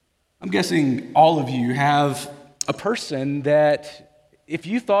I'm guessing all of you have a person that if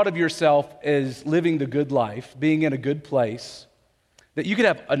you thought of yourself as living the good life, being in a good place, that you could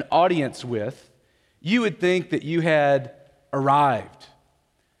have an audience with, you would think that you had arrived.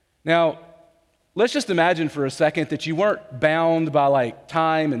 Now, let's just imagine for a second that you weren't bound by like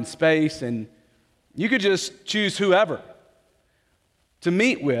time and space and you could just choose whoever to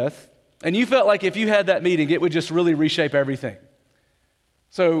meet with, and you felt like if you had that meeting, it would just really reshape everything.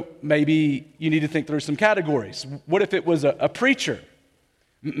 So maybe you need to think through some categories. What if it was a preacher?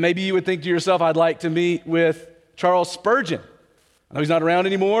 Maybe you would think to yourself, I'd like to meet with Charles Spurgeon. I know he's not around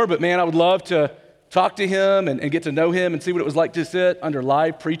anymore, but man, I would love to talk to him and get to know him and see what it was like to sit under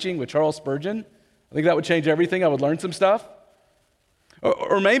live preaching with Charles Spurgeon. I think that would change everything. I would learn some stuff.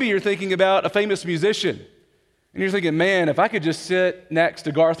 Or maybe you're thinking about a famous musician, and you're thinking, man, if I could just sit next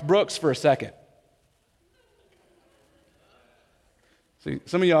to Garth Brooks for a second. See,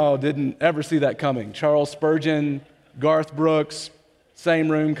 some of y'all didn't ever see that coming. Charles Spurgeon, Garth Brooks, same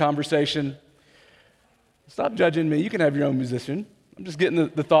room conversation. Stop judging me. You can have your own musician. I'm just getting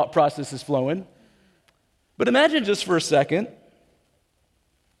the thought processes flowing. But imagine just for a second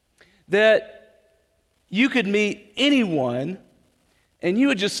that you could meet anyone and you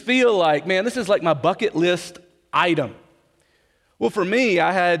would just feel like, man, this is like my bucket list item. Well, for me,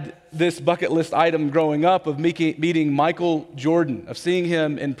 I had this bucket list item growing up of meeting Michael Jordan, of seeing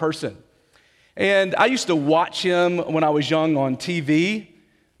him in person. And I used to watch him when I was young on TV.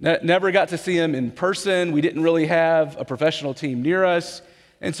 Never got to see him in person. We didn't really have a professional team near us.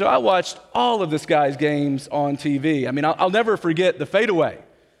 And so I watched all of this guy's games on TV. I mean, I'll never forget the fadeaway.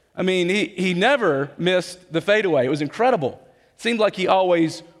 I mean, he never missed the fadeaway. It was incredible. It seemed like he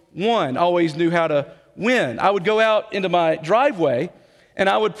always won, always knew how to win. I would go out into my driveway and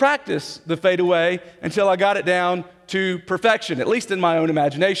I would practice the fadeaway until I got it down to perfection, at least in my own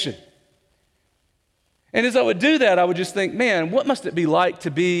imagination. And as I would do that, I would just think, man, what must it be like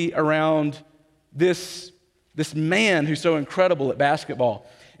to be around this man who's so incredible at basketball?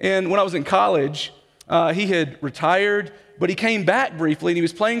 And when I was in college, he had retired, but he came back briefly and he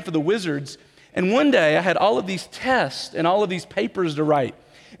was playing for the Wizards. And one day I had all of these tests and all of these papers to write.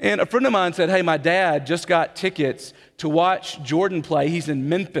 And a friend of mine said, hey, my dad just got tickets to watch Jordan play. He's in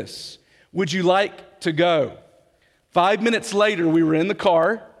Memphis. Would you like to go? 5 minutes later, we were in the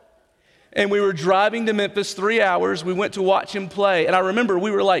car, and we were driving to Memphis 3 hours. We went to watch him play. And I remember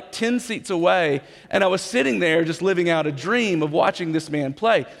we were like 10 seats away, and I was sitting there just living out a dream of watching this man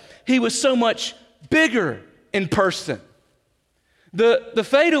play. He was so much bigger in person. The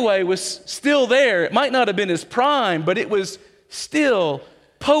fadeaway was still there. It might not have been his prime, but it was still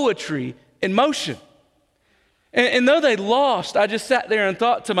poetry in motion. And though they lost, I just sat there and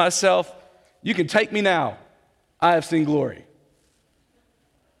thought to myself, you can take me now. I have seen glory.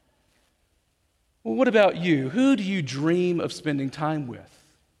 Well, what about you? Who do you dream of spending time with?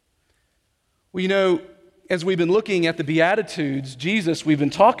 Well, you know, as we've been looking at the Beatitudes, Jesus, we've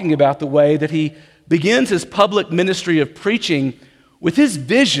been talking about the way that he begins his public ministry of preaching with his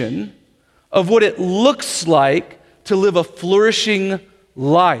vision of what it looks like to live a flourishing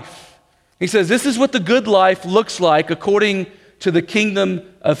life. He says, this is what the good life looks like according to the kingdom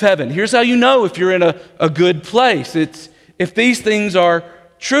of heaven. Here's how you know if you're in a good place. It's if these things are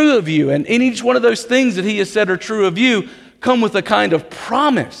true of you, and in each one of those things that he has said are true of you, come with a kind of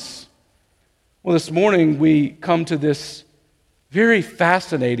promise. Well, this morning we come to this very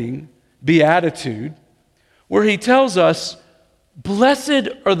fascinating beatitude where he tells us, blessed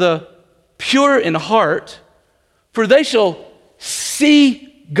are the pure in heart, for they shall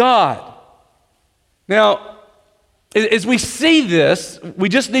see God. Now, as we see this, we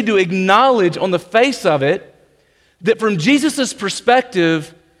just need to acknowledge on the face of it that from Jesus'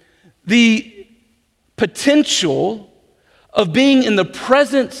 perspective, the potential of being in the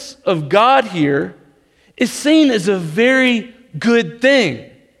presence of God here is seen as a very good thing.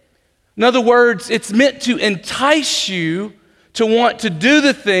 In other words, it's meant to entice you to want to do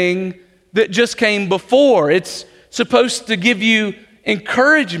the thing that just came before. It's supposed to give you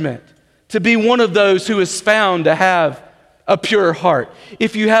encouragement to be one of those who is found to have a pure heart.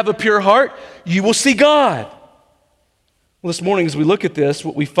 If you have a pure heart, you will see God. Well, this morning as we look at this,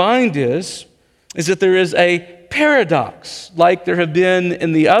 what we find is that there is a paradox, like there have been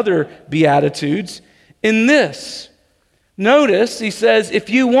in the other Beatitudes, in this. Notice, he says, if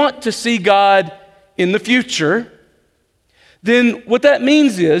you want to see God in the future, then what that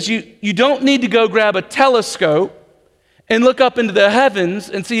means is you don't need to go grab a telescope and look up into the heavens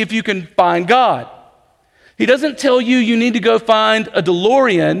and see if you can find God. He doesn't tell you need to go find a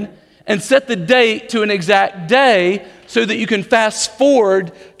DeLorean and set the date to an exact day so that you can fast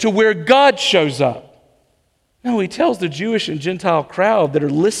forward to where God shows up. No, he tells the Jewish and Gentile crowd that are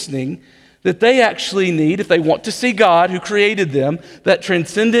listening that they actually need, if they want to see God who created them, that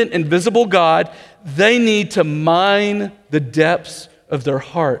transcendent, invisible God, they need to mine the depths of their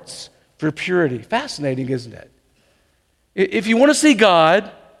hearts for purity. Fascinating, isn't it? If you want to see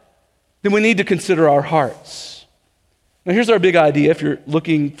God, then we need to consider our hearts. Now, here's our big idea. If you're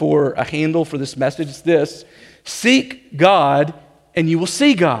looking for a handle for this message, it's this: seek God and you will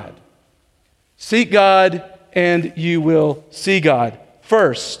see God. Seek God and you will see God.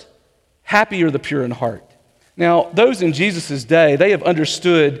 First, happy are the pure in heart. Now, those in Jesus' day, they have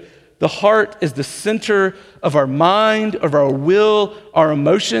understood the heart is the center of our mind, of our will, our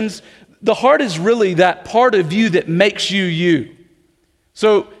emotions. The heart is really that part of you that makes you you.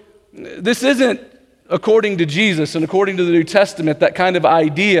 So this isn't, according to Jesus and according to the New Testament, that kind of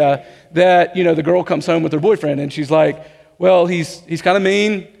idea that, the girl comes home with her boyfriend and she's like, well, he's kind of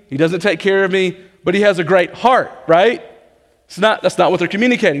mean, he doesn't take care of me, but he has a great heart, right? That's not what they're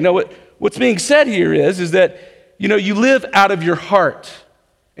communicating. No, what's being said here is that, you live out of your heart,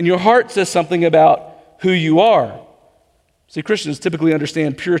 and your heart says something about who you are. See, Christians typically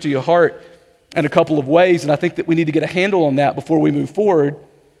understand purity of heart in a couple of ways, and I think that we need to get a handle on that before we move forward.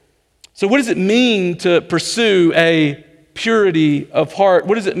 So what does it mean to pursue a purity of heart?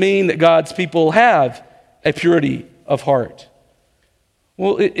 What does it mean that God's people have a purity of heart?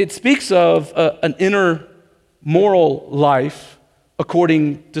 Well, it speaks of an inner moral life,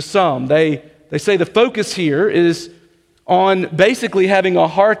 according to some. They say the focus here is on basically having a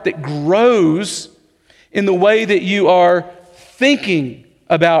heart that grows in the way that you are thinking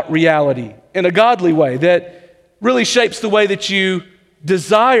about reality in a godly way, that really shapes the way that you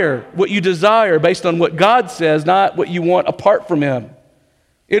desire what you desire based on what God says, not what you want apart from Him.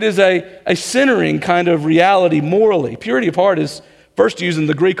 It is a centering kind of reality morally. Purity of heart is first used in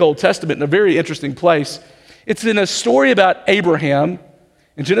the Greek Old Testament in a very interesting place. It's in a story about Abraham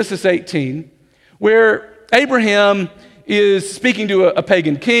in Genesis 18, where Abraham is speaking to a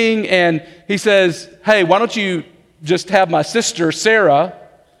pagan king, and he says, hey, why don't you just have my sister Sarah,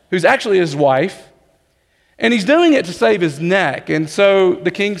 who's actually his wife, and he's doing it to save his neck. And so the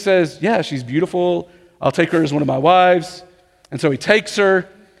king says, yeah, she's beautiful, I'll take her as one of my wives. And so he takes her,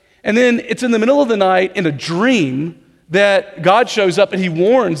 and then it's in the middle of the night in a dream that God shows up and he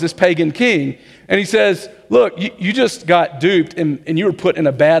warns this pagan king. And he says, look, you just got duped and you were put in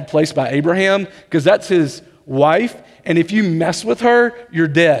a bad place by Abraham because that's his wife. And if you mess with her, you're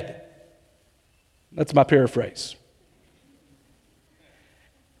dead. That's my paraphrase.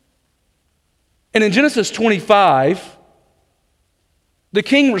 And in Genesis 25, the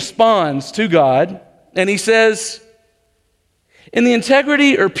king responds to God and he says, in the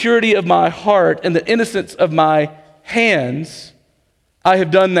integrity or purity of my heart and the innocence of my hands, I have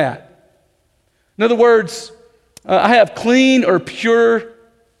done that. In other words, I have clean or pure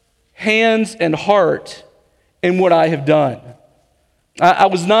hands and heart in what I have done. I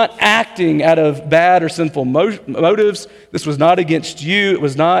was not acting out of bad or sinful motives. This was not against you. It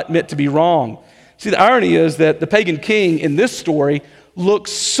was not meant to be wrong. See, the irony is that the pagan king in this story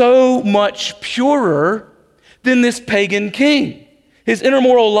looks so much purer than this pagan king. His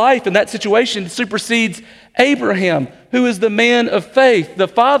intermoral life in that situation supersedes Abraham, who is the man of faith, the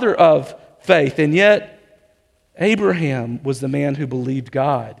father of faith. And yet, Abraham was the man who believed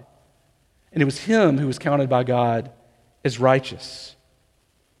God. And it was him who was counted by God as righteous.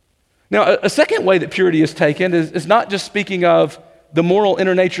 Now, a second way that purity is taken is not just speaking of the moral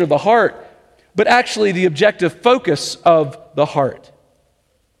inner nature of the heart, but actually the objective focus of the heart.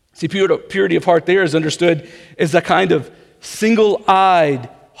 See, purity of heart there is understood as a kind of single-eyed,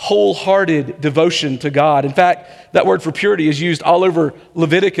 wholehearted devotion to God. In fact, that word for purity is used all over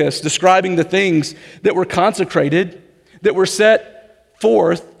Leviticus, describing the things that were consecrated, that were set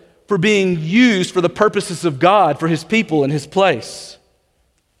forth for being used for the purposes of God, for His people and His place.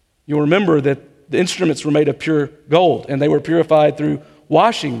 You'll remember that the instruments were made of pure gold, and they were purified through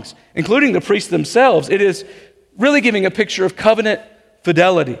washings, including the priests themselves. It is really giving a picture of covenant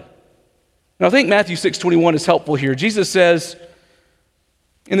fidelity. Now, I think Matthew 6:21 is helpful here. Jesus says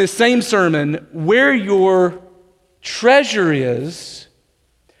in this same sermon, where your treasure is,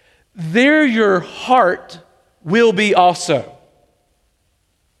 there your heart will be also.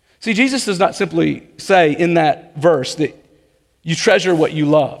 See, Jesus does not simply say in that verse that you treasure what you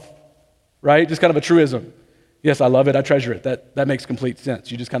love, right? Just kind of a truism. Yes, I love it, I treasure it. That makes complete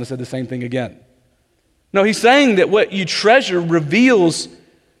sense. You just kind of said the same thing again. No, he's saying that what you treasure reveals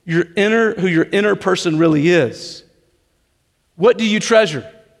who your inner person really is. What do you treasure?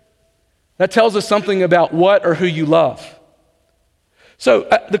 That tells us something about what or who you love. So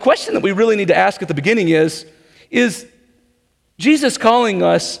the question that we really need to ask at the beginning is Jesus calling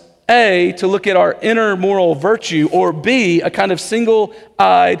us, A, to look at our inner moral virtue, or B, a kind of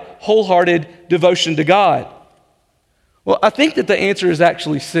single-eyed, wholehearted devotion to God? Well, I think that the answer is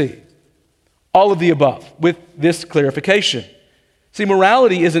actually C, all of the above, with this clarification. See,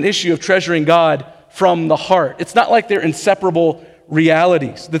 morality is an issue of treasuring God from the heart. It's not like they're inseparable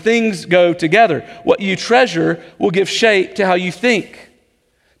realities. The things go together. What you treasure will give shape to how you think,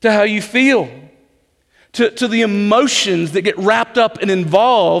 to how you feel, to the emotions that get wrapped up and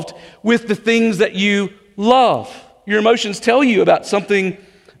involved with the things that you love. Your emotions tell you about something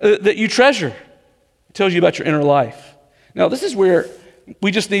that you treasure. It tells you about your inner life. Now, this is where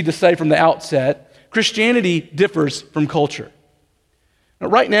we just need to say from the outset, Christianity differs from culture. Now,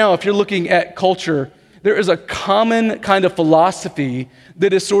 right now, if you're looking at culture, there is a common kind of philosophy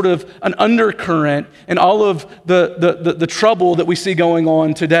that is sort of an undercurrent in all of the trouble that we see going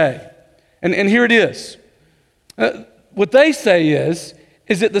on today. And here it is. What they say is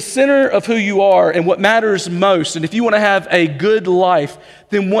that the center of who you are and what matters most, and if you want to have a good life,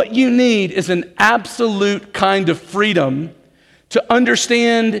 then what you need is an absolute kind of freedom to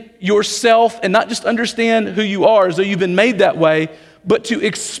understand yourself, and not just understand who you are as though you've been made that way, but to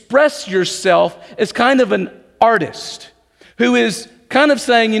express yourself as kind of an artist who is kind of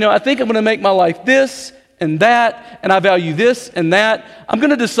saying, I think I'm going to make my life this and that, and I value this and that. I'm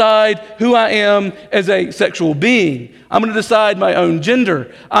going to decide who I am as a sexual being. I'm going to decide my own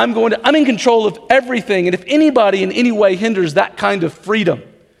gender. I'm in control of everything. And if anybody in any way hinders that kind of freedom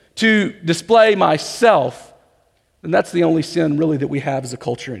to display myself, then that's the only sin really that we have as a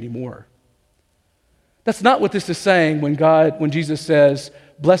culture anymore. That's not what this is saying when Jesus says,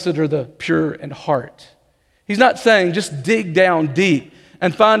 blessed are the pure in heart. He's not saying just dig down deep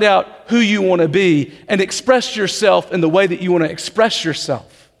and find out who you want to be and express yourself in the way that you want to express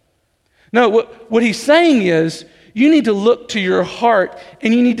yourself. No, what he's saying is you need to look to your heart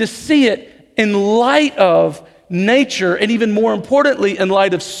and you need to see it in light of nature, and even more importantly, in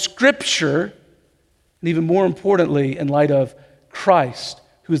light of Scripture, and even more importantly, in light of Christ,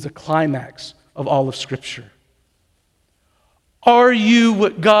 who is the climax of all of Scripture. Are you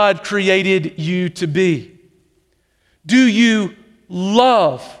what God created you to be? Do you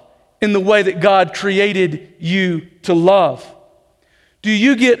love in the way that God created you to love? Do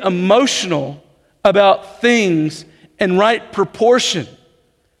you get emotional about things in right proportion?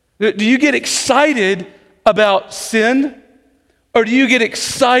 Do you get excited about sin? Or do you get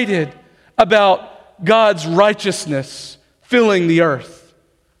excited about God's righteousness filling the earth?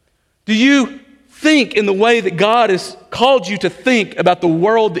 Do you think in the way that God has called you to think about the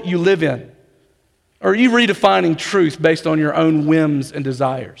world that you live in? Or are you redefining truth based on your own whims and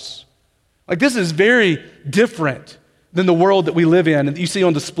desires? Like, this is very different than the world that we live in and that you see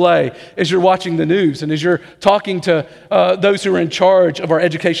on display as you're watching the news and as you're talking to those who are in charge of our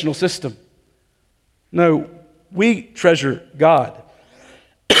educational system. No, we treasure God.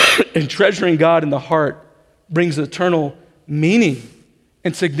 And treasuring God in the heart brings eternal meaning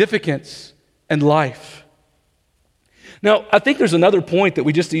and significance and life. Now, I think there's another point that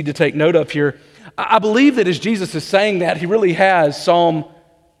we just need to take note of here. I believe that as Jesus is saying that, he really has Psalm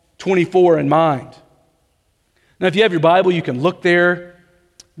 24 in mind. Now, if you have your Bible, you can look there.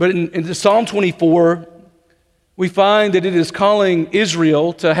 But in Psalm 24, we find that it is calling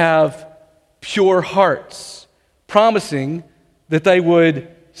Israel to have pure hearts, promising that they would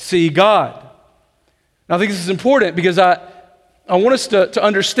see God. Now, I think this is important because I want us to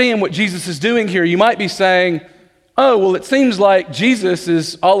understand what Jesus is doing here. You might be saying, oh, well, it seems like Jesus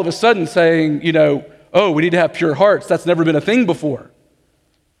is all of a sudden saying, we need to have pure hearts. That's never been a thing before.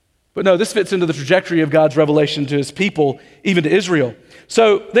 But no, this fits into the trajectory of God's revelation to his people, even to Israel.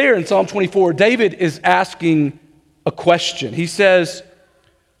 So there in Psalm 24, David is asking a question. He says,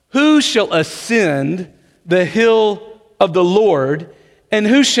 who shall ascend the hill of the Lord, and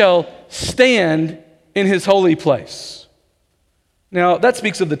who shall stand in his holy place? Now, that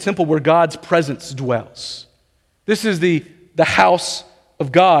speaks of the temple where God's presence dwells. This is the house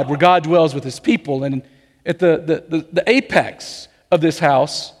of God, where God dwells with his people. And at the apex of this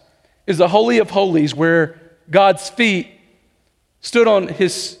house is the Holy of Holies, where God's feet stood on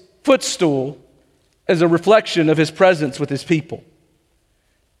his footstool as a reflection of his presence with his people.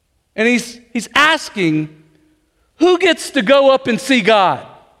 And he's asking, who gets to go up and see God?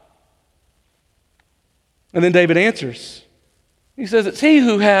 And then David answers. He says, it's he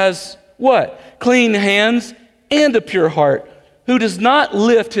who has what? Clean hands and a pure heart, who does not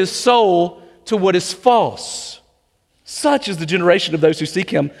lift his soul to what is false. Such is the generation of those who seek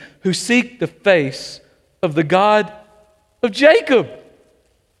him, who seek the face of the God of Jacob.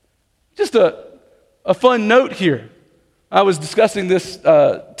 Just a fun note here. I was discussing this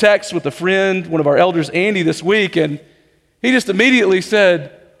text with a friend, one of our elders, Andy, this week, and he just immediately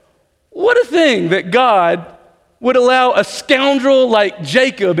said, what a thing that God would allow a scoundrel like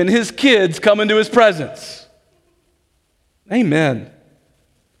Jacob and his kids come into his presence. Amen.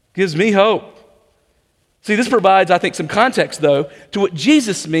 Gives me hope. See, this provides, I think, some context, though, to what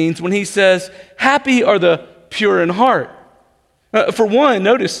Jesus means when he says, happy are the pure in heart. For one,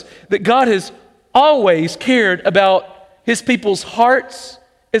 notice that God has always cared about his people's hearts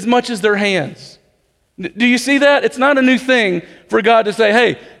as much as their hands. Do you see that? It's not a new thing for God to say,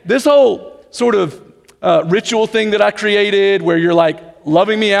 hey, this whole sort of ritual thing that I created where you're like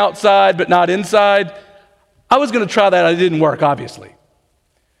loving me outside but not inside, I was going to try that. It didn't work, obviously.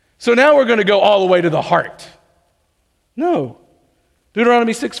 So now we're going to go all the way to the heart. No.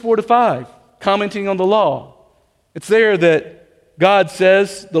 Deuteronomy 6:4-5, commenting on the law. It's there that God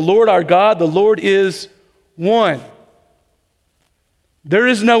says, the Lord our God, the Lord is one. There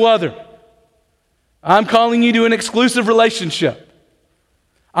is no other. I'm calling you to an exclusive relationship.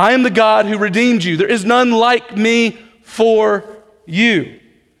 I am the God who redeemed you. There is none like me for you.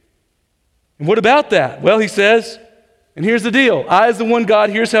 And what about that? Well, he says, and here's the deal. I, as the one God,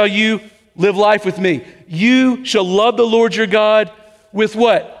 here's how you live life with me. You shall love the Lord your God with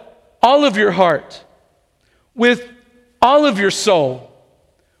what? All of your heart, with all of your soul,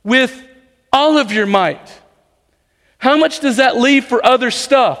 with all of your might. How much does that leave for other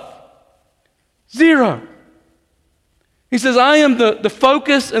stuff? Zero. He says, I am the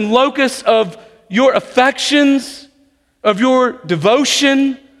focus and locus of your affections, of your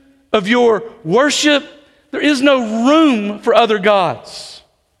devotion, of your worship. There is no room for other gods.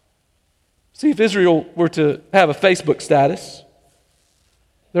 See, if Israel were to have a Facebook status,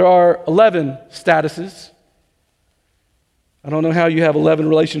 there are 11 statuses. I don't know how you have 11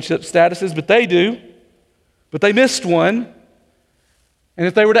 relationship statuses, but they do. But they missed one. And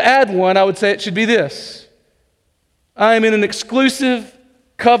if they were to add one, I would say it should be this. I am in an exclusive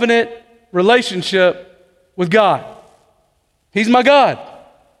covenant relationship with God. He's my God.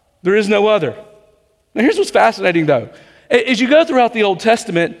 There is no other. Now here's what's fascinating though. As you go throughout the Old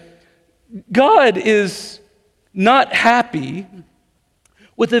Testament, God is not happy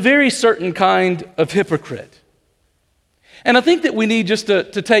with a very certain kind of hypocrite. And I think that we need just to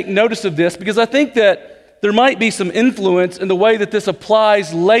take notice of this, because I think that there might be some influence in the way that this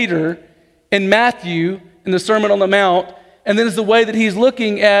applies later in Matthew in the Sermon on the Mount, and then is the way that he's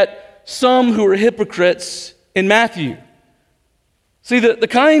looking at some who are hypocrites in Matthew. See, the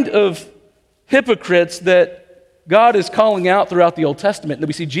kind of hypocrites that God is calling out throughout the Old Testament, and that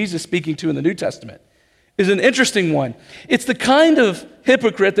we see Jesus speaking to in the New Testament, is an interesting one. It's the kind of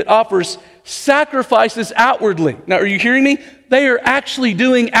hypocrite that offers sacrifices outwardly. Now, are you hearing me? They are actually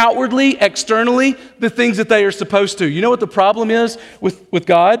doing outwardly, externally, the things that they are supposed to. You know what the problem is with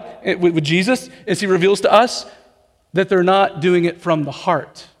God, with Jesus, as he reveals to us? That they're not doing it from the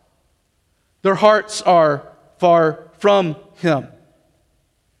heart. Their hearts are far from him.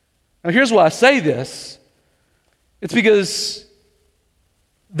 Now, here's why I say this. It's because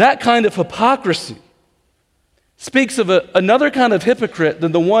that kind of hypocrisy speaks of another kind of hypocrite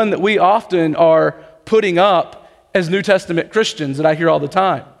than the one that we often are putting up as New Testament Christians that I hear all the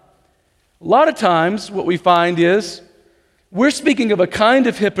time. A lot of times what we find is we're speaking of a kind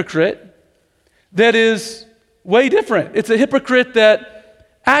of hypocrite that is way different. It's a hypocrite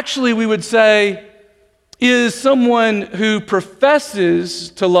that actually we would say is someone who professes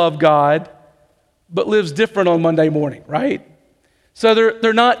to love God but lives different on Monday morning, right? So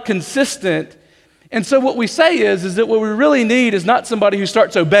they're not consistent. And so what we say is that what we really need is not somebody who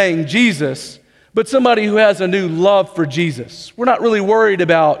starts obeying Jesus, but somebody who has a new love for Jesus. We're not really worried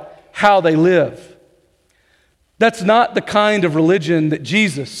about how they live. That's not the kind of religion that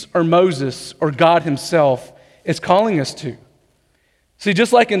Jesus or Moses or God himself is calling us to. See,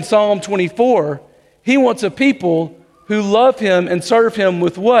 just like in Psalm 24, he wants a people who love him and serve him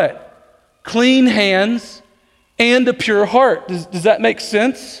with what? Clean hands and a pure heart. Does that make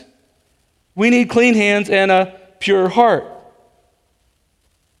sense? We need clean hands and a pure heart.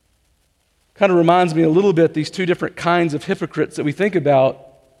 Kind of reminds me a little bit, these two different kinds of hypocrites that we think about.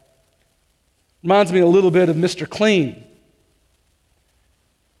 Reminds me a little bit of Mr. Clean.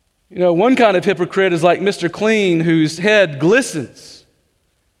 You know, one kind of hypocrite is like Mr. Clean, whose head glistens,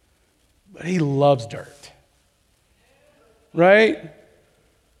 but he loves dirt. Right?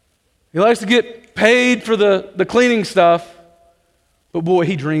 He likes to get paid for the cleaning stuff, but boy,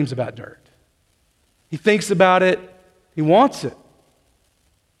 he dreams about dirt. He thinks about it. He wants it.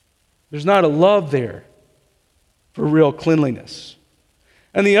 There's not a love there for real cleanliness.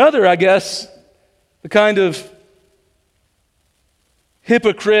 And the other, I guess, the kind of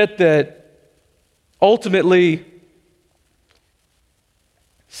hypocrite that ultimately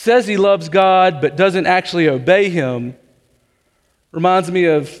says he loves God but doesn't actually obey Him, reminds me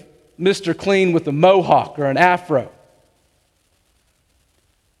of Mr. Clean with a mohawk or an afro.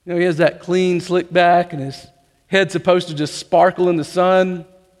 You know, he has that clean, slick back, and his head's supposed to just sparkle in the sun,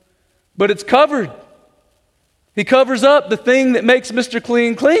 but it's covered. He covers up the thing that makes Mr.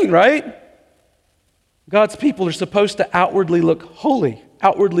 Clean clean, right? God's people are supposed to outwardly look holy,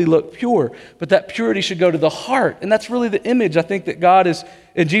 outwardly look pure, but that purity should go to the heart. And that's really the image I think that God is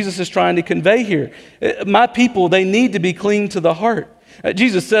and Jesus is trying to convey here. My people, they need to be clean to the heart.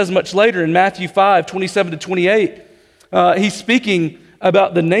 Jesus says much later in Matthew 5, 27 to 28, he's speaking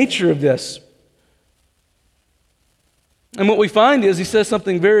about the nature of this. And what we find is he says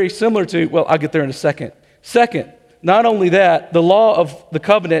something very similar to, well, I'll get there in a second. Second, not only that, the law of the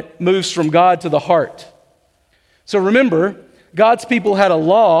covenant moves from God to the heart. So remember, God's people had a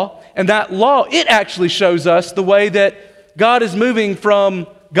law, and that law, it actually shows us the way that God is moving from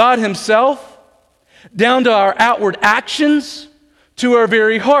God Himself down to our outward actions to our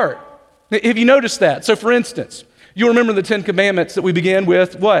very heart. Have you noticed that? So for instance, you'll remember the 10 Commandments that we began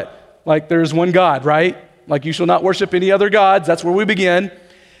with, what? Like there's one God, right? Like you shall not worship any other gods. That's where we begin.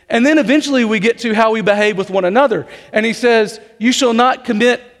 And then eventually we get to how we behave with one another. And He says, you shall not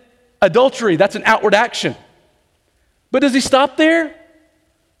commit adultery. That's an outward action. But does He stop there?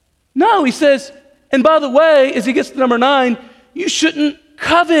 No, He says, and by the way, as He gets to number 9, you shouldn't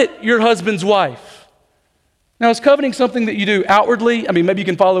covet your husband's wife. Now, is coveting something that you do outwardly? I mean, maybe you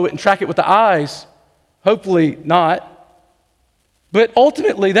can follow it and track it with the eyes. Hopefully not. But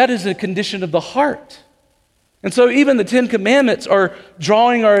ultimately, that is a condition of the heart. And so even the 10 Commandments are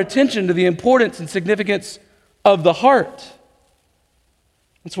drawing our attention to the importance and significance of the heart.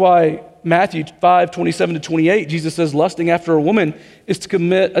 That's why Matthew 5, 27 to 28, Jesus says, lusting after a woman is to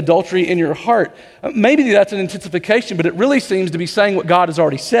commit adultery in your heart. Maybe that's an intensification, but it really seems to be saying what God has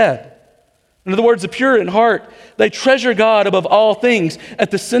already said. In other words, the pure in heart, they treasure God above all things at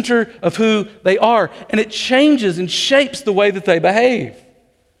the center of who they are. And it changes and shapes the way that they behave.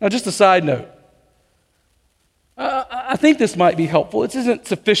 Now, just a side note. I think this might be helpful. This isn't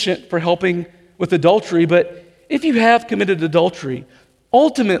sufficient for helping with adultery, but if you have committed adultery,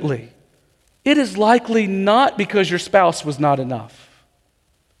 ultimately, it is likely not because your spouse was not enough.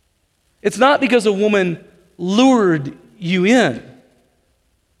 It's not because a woman lured you in,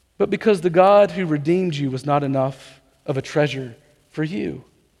 but because the God who redeemed you was not enough of a treasure for you.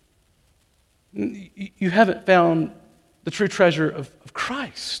 You haven't found the true treasure of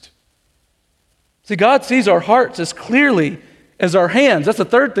Christ. See, God sees our hearts as clearly as our hands. That's the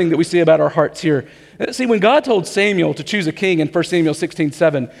third thing that we see about our hearts here. See, when God told Samuel to choose a king in 1 Samuel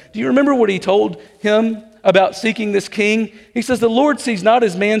 16:7, do you remember what He told him about seeking this king? He says, the Lord sees not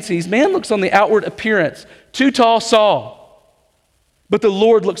as man sees. Man looks on the outward appearance. Too tall Saul. But the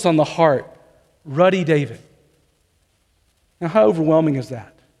Lord looks on the heart. Ruddy David. Now, how overwhelming is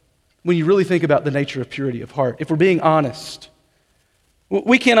that? When you really think about the nature of purity of heart. If we're being honest,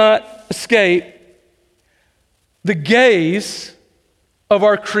 we cannot escape the gaze of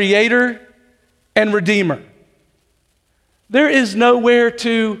our Creator and Redeemer. There is nowhere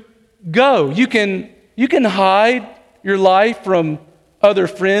to go. You can hide your life from other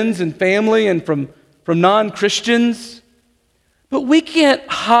friends and family and from non-Christians, but we can't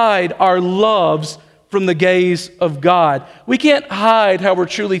hide our loves from the gaze of God. We can't hide how we're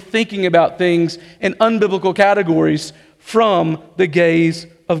truly thinking about things in unbiblical categories from the gaze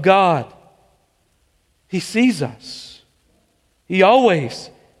of God. He sees us. He always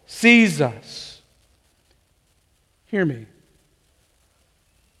sees us. Hear me.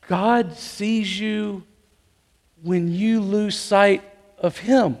 God sees you when you lose sight of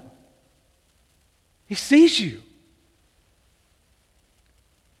Him. He sees you.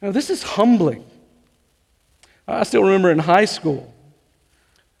 Now, this is humbling. I still remember in high school,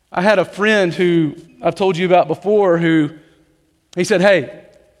 I had a friend who I've told you about before who, he said, hey,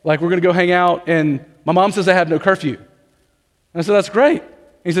 like we're going to go hang out and my mom says I have no curfew. And I said, that's great.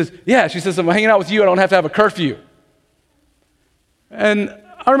 He says, yeah. She says, if I'm hanging out with you, I don't have to have a curfew. And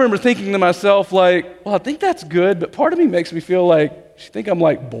I remember thinking to myself, like, well, I think that's good, but part of me makes me feel like, she think I'm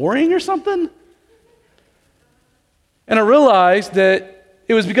like boring or something? And I realized that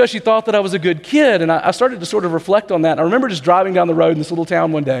it was because she thought that I was a good kid, and I started to sort of reflect on that. I remember just driving down the road in this little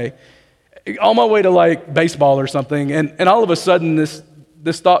town one day, on my way to like baseball or something, and all of a sudden this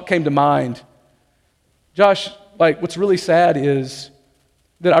thought came to mind. Josh, what's really sad is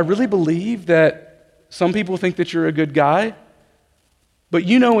that I really believe that some people think that you're a good guy, but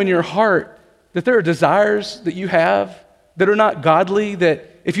you know in your heart that there are desires that you have that are not godly,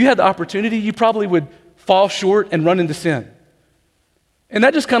 that if you had the opportunity, you probably would fall short and run into sin. And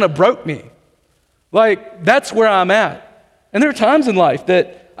that just kind of broke me. That's where I'm at. And there are times in life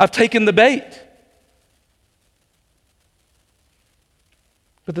that I've taken the bait.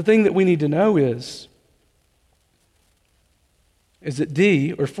 But the thing that we need to know is that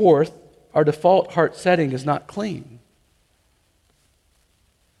D, or fourth, our default heart setting is not clean.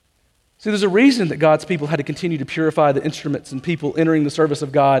 See, there's a reason that God's people had to continue to purify the instruments and people entering the service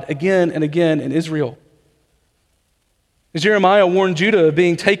of God again and again in Israel. As Jeremiah warned Judah of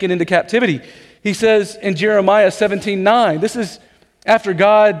being taken into captivity, he says in Jeremiah 17:9, this is after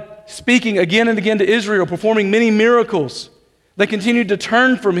God speaking again and again to Israel, performing many miracles. They continued to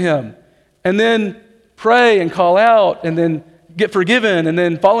turn from him and then pray and call out and then get forgiven and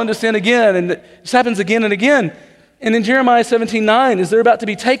then fall into sin again. And this happens again and again. And in Jeremiah 17:9, as they're about to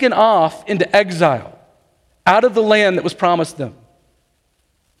be taken off into exile, out of the land that was promised them,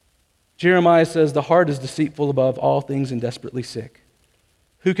 Jeremiah says, the heart is deceitful above all things and desperately sick.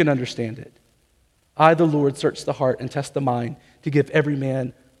 Who can understand it? I, the Lord, search the heart and test the mind to give every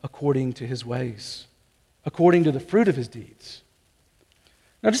man according to his ways, according to the fruit of his deeds.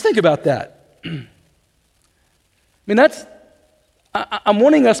 Now just think about that. I'm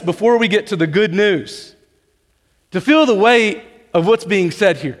wanting us, before we get to the good news, to feel the weight of what's being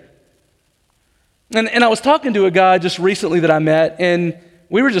said here. And I was talking to a guy just recently that I met, and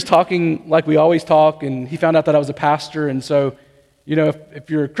we were just talking like we always talk, and he found out that I was a pastor, and so, if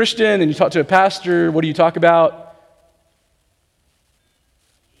you're a Christian and you talk to a pastor, what do you talk about?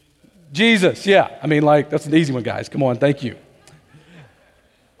 Jesus, yeah. That's an easy one, guys. Come on, thank you.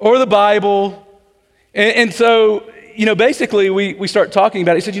 Or the Bible. And so, basically we start talking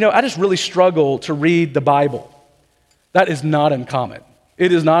about it. He said, I just really struggle to read the Bible. That is not uncommon.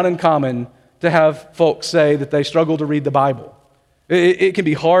 It is not uncommon to have folks say that they struggle to read the Bible. It can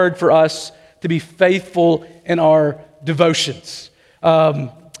be hard for us to be faithful in our devotions.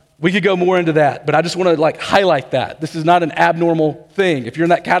 We could go more into that, but I just want to highlight that. This is not an abnormal thing. If you're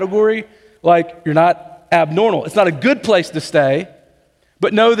in that category, you're not abnormal. It's not a good place to stay,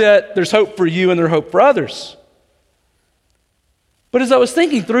 but know that there's hope for you and there's hope for others. But as I was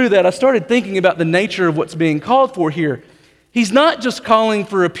thinking through that, I started thinking about the nature of what's being called for here. He's not just calling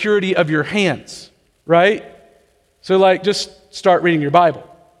for a purity of your hands, right? So just start reading your Bible.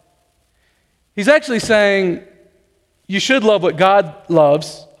 He's actually saying you should love what God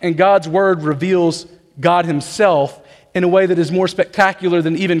loves, and God's word reveals God himself in a way that is more spectacular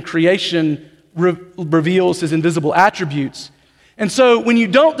than even creation reveals his invisible attributes. And so when you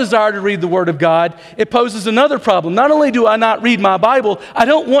don't desire to read the Word of God, it poses another problem. Not only do I not read my Bible, I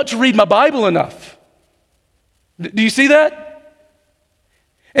don't want to read my Bible enough. Do you see that?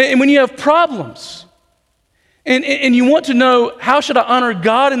 And when you have problems, and you want to know, how should I honor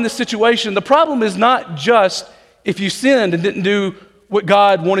God in this situation? The problem is not just if you sinned and didn't do what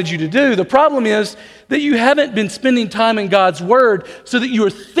God wanted you to do. The problem is that you haven't been spending time in God's Word so that you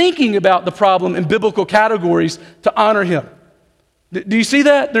are thinking about the problem in biblical categories to honor him. Do you see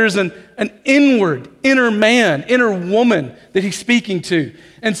that? There's an inner man, inner woman that he's speaking to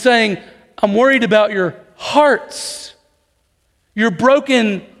and saying, I'm worried about your hearts. You're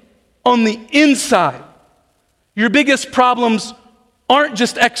broken on the inside. Your biggest problems aren't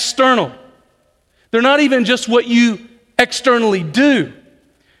just external. They're not even just what you externally do.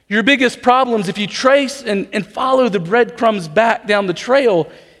 Your biggest problems, if you trace and follow the breadcrumbs back down the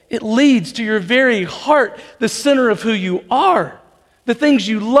trail, it leads to your very heart, the center of who you are. The things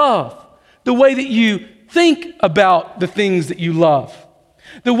you love, the way that you think about the things that you love,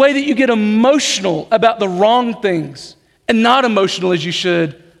 the way that you get emotional about the wrong things and not emotional as you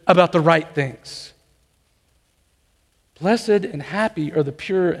should about the right things. Blessed and happy are the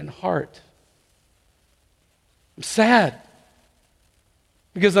pure in heart. I'm sad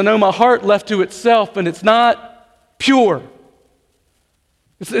because I know my heart left to itself and it's not pure.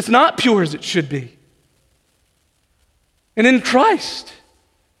 It's not pure as it should be. And in Christ,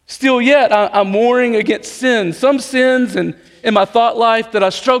 still yet, I'm warring against sin. Some sins in my thought life that I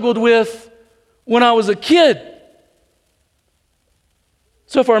struggled with when I was a kid.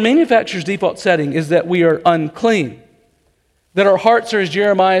 So if our manufacturer's default setting is that we are unclean, that our hearts are, as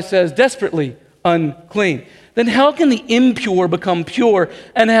Jeremiah says, desperately unclean, then how can the impure become pure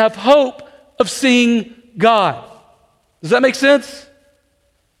and have hope of seeing God? Does that make sense?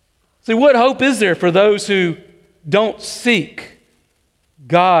 See, what hope is there for those who don't seek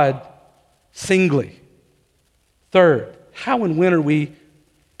God singly? Third, how and when are we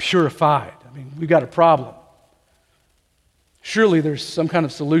purified? I mean, we've got a problem. Surely there's some kind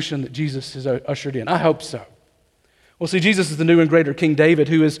of solution that Jesus has ushered in. I hope so. Well, see, Jesus is the new and greater King David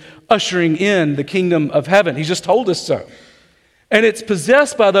who is ushering in the kingdom of heaven. He just told us so. And it's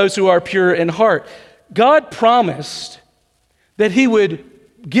possessed by those who are pure in heart. God promised that He would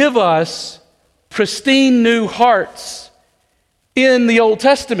give us pristine new hearts in the Old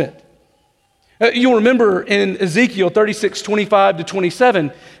Testament. You'll remember in Ezekiel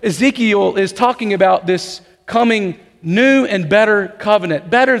 36:25-27, Ezekiel is talking about this coming new and better covenant,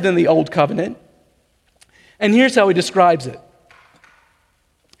 better than the old covenant. And here's how he describes it.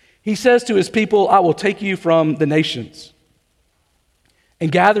 He says to his people, I will take you from the nations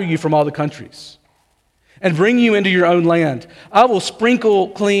and gather you from all the countries and bring you into your own land. I will sprinkle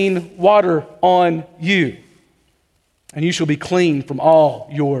clean water on you, and you shall be clean from all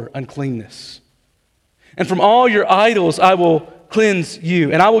your uncleanness. And from all your idols I will cleanse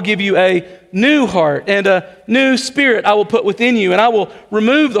you, and I will give you a new heart, and a new spirit I will put within you, and I will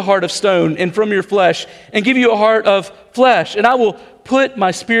remove the heart of stone and from your flesh, and give you a heart of flesh, and I will put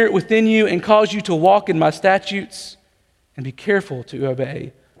my spirit within you and cause you to walk in my statutes and be careful to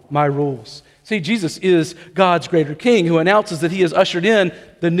obey my rules. See, Jesus is God's greater King who announces that He has ushered in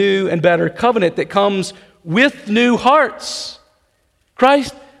the new and better covenant that comes with new hearts.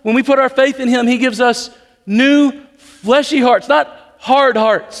 Christ, when we put our faith in Him, He gives us new fleshy hearts, not hard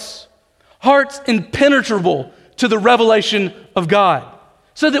hearts, hearts impenetrable to the revelation of God,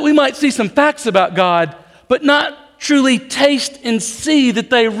 so that we might see some facts about God, but not truly taste and see that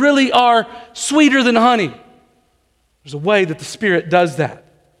they really are sweeter than honey. There's a way that the Spirit does that.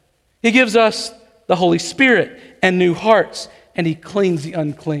 He gives us the Holy Spirit and new hearts, and He cleans the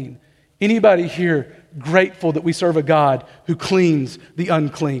unclean. Anybody here grateful that we serve a God who cleans the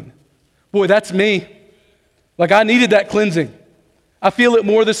unclean? Boy, that's me. Like, I needed that cleansing. I feel it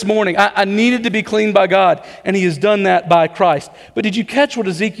more this morning. I needed to be cleaned by God, and He has done that by Christ. But did you catch what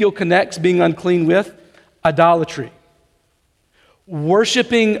Ezekiel connects being unclean with? Idolatry.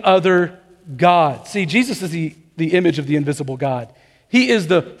 Worshiping other gods. See, Jesus is the image of the invisible God. He is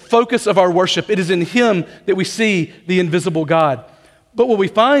the focus of our worship. It is in Him that we see the invisible God. But what we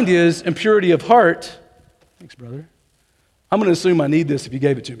find is impurity of heart. Thanks, brother. I'm going to assume I need this if you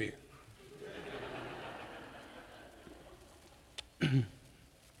gave it to me.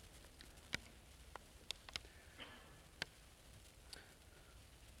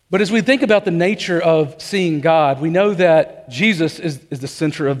 But as we think about the nature of seeing God, we know that Jesus is the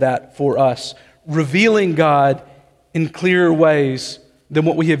center of that for us, revealing God in clearer ways than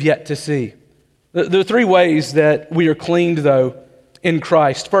what we have yet to see. There are three ways that we are cleaned, though, in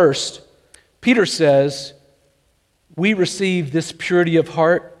Christ. First, Peter says, we receive this purity of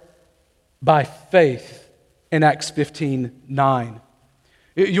heart by faith in Acts 15:9.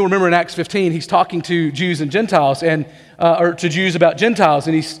 You'll remember in Acts 15, he's talking to Jews and Gentiles, or to Jews about Gentiles,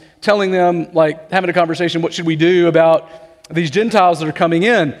 and he's telling them, like, having a conversation, what should we do about these Gentiles that are coming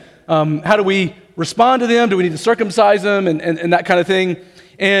in? How do we respond to them? Do we need to circumcise them? And that kind of thing.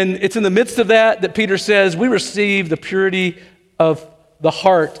 And it's in the midst of that Peter says, we receive the purity of the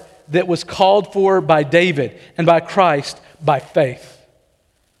heart that was called for by David and by Christ by faith.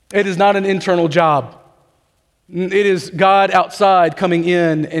 It is not an internal job. It is God outside coming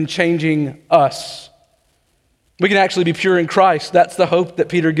in and changing us. We can actually be pure in Christ. That's the hope that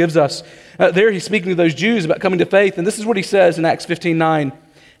Peter gives us. There he's speaking to those Jews about coming to faith, and this is what he says in Acts 15:9.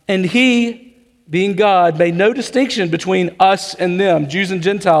 And He, being God, made no distinction between us and them, Jews and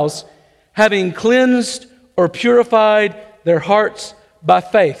Gentiles, having cleansed or purified their hearts by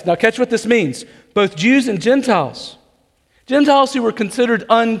faith. Now catch what this means. Both Jews and Gentiles who were considered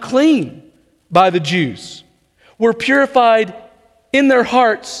unclean by the Jews, were purified in their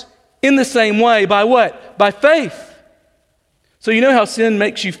hearts in the same way. By what? By faith. So you know how sin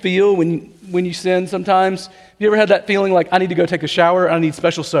makes you feel when you sin sometimes? Have you ever had that feeling like, I need to go take a shower, I need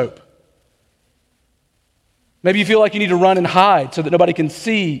special soap? Maybe you feel like you need to run and hide so that nobody can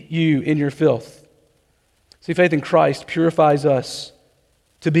see you in your filth. See, faith in Christ purifies us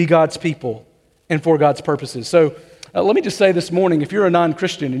to be God's people and for God's purposes. So let me just say this morning, if you're a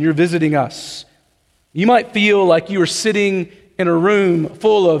non-Christian and you're visiting us, you might feel like you are sitting in a room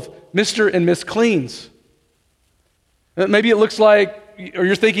full of Mr. and Miss Cleans. Maybe it looks like, or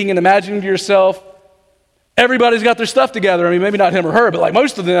you're thinking and imagining to yourself, everybody's got their stuff together. I mean, maybe not him or her, but like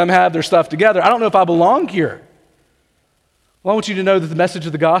most of them have their stuff together. I don't know if I belong here. Well, I want you to know that the message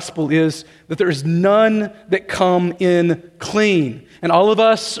of the gospel is that there is none that come in clean. And all of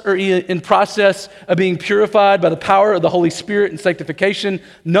us are in process of being purified by the power of the Holy Spirit and sanctification.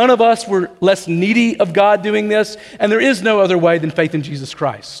 None of us were less needy of God doing this, and there is no other way than faith in Jesus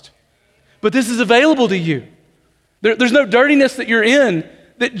Christ. But this is available to you. There's no dirtiness that you're in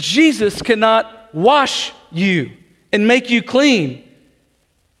that Jesus cannot wash you and make you clean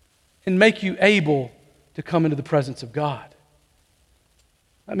and make you able to come into the presence of God.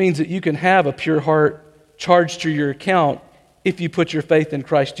 That means that you can have a pure heart charged to your account if you put your faith in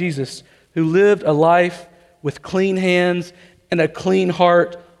Christ Jesus, who lived a life with clean hands and a clean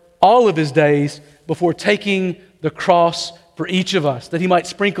heart all of his days before taking the cross for each of us, that he might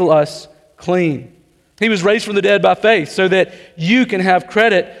sprinkle us clean. He was raised from the dead by faith so that you can have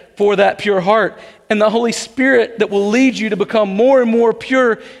credit for that pure heart and the Holy Spirit that will lead you to become more and more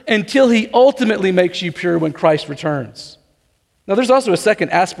pure until he ultimately makes you pure when Christ returns. Now, there's also a second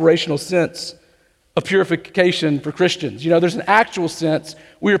aspirational sense of purification for Christians. There's an actual sense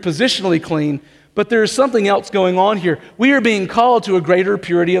we are positionally clean, but there's something else going on here. We are being called to a greater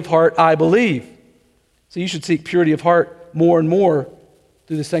purity of heart, I believe. So you should seek purity of heart more and more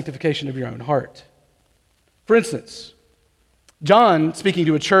through the sanctification of your own heart. For instance, John, speaking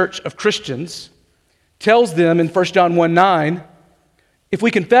to a church of Christians, tells them in 1 John 1:9, if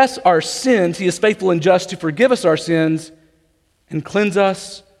we confess our sins, he is faithful and just to forgive us our sins and cleanse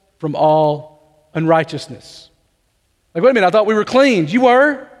us from all unrighteousness. Like, wait a minute, I thought we were cleaned. You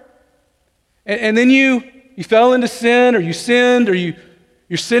were. And then you fell into sin, or you sinned, or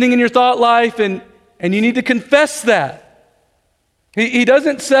you're sinning in your thought life, and you need to confess that. He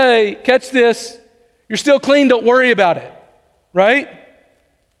doesn't say, catch this, you're still clean, don't worry about it. Right?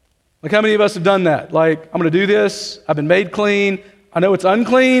 Like, how many of us have done that? Like, I'm going to do this, I've been made clean, I know it's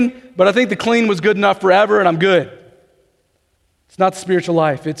unclean, but I think the clean was good enough forever and I'm good. It's not the spiritual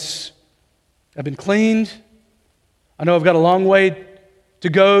life. It's, I've been cleaned. I know I've got a long way to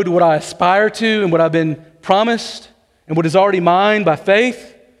go to what I aspire to and what I've been promised and what is already mine by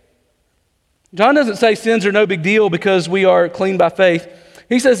faith. John doesn't say sins are no big deal because we are clean by faith.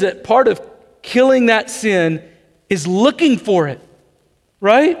 He says that part of killing that sin is looking for it,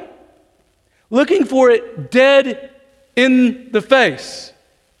 right? Looking for it dead in the face.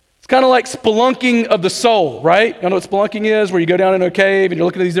 It's kind of like spelunking of the soul, right? You know what spelunking is? Where you go down into a cave and you're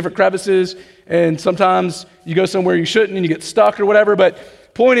looking at these different crevices, and sometimes you go somewhere you shouldn't and you get stuck or whatever.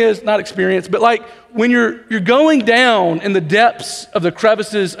 But point is, not experience, but like when you're going down in the depths of the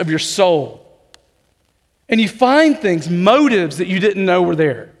crevices of your soul, and you find things, motives that you didn't know were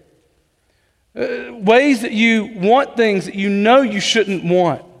there, ways that you want things that you know you shouldn't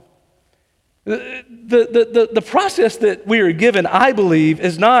want. The process that we are given, I believe,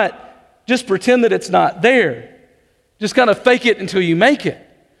 is not just pretend that it's not there. Just kind of fake it until you make it.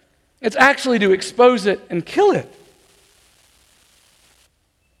 It's actually to expose it and kill it.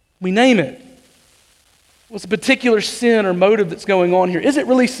 We name it. What's a particular sin or motive that's going on here? Is it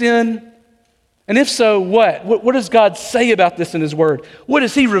really sin? And if so, what? What does God say about this in His Word? What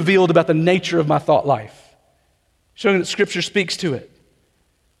has He revealed about the nature of my thought life? Showing that Scripture speaks to it.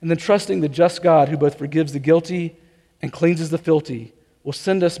 And then trusting the just God who both forgives the guilty and cleanses the filthy will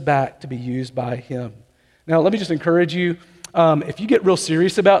send us back to be used by Him. Now, let me just encourage you, if you get real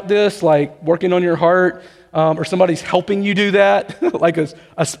serious about this, like working on your heart, or somebody's helping you do that, like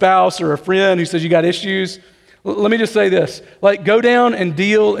a spouse or a friend who says you got issues, let me just say this. Like, go down and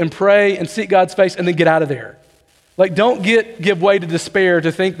deal and pray and seek God's face and then get out of there. Like, don't give way to despair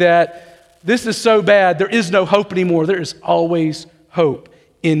to think that this is so bad, there is no hope anymore. There is always hope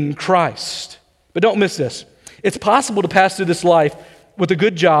in Christ. But don't miss this. It's possible to pass through this life with a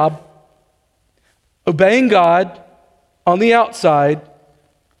good job, obeying God on the outside,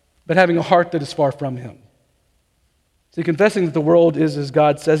 but having a heart that is far from Him. See, confessing that the world is as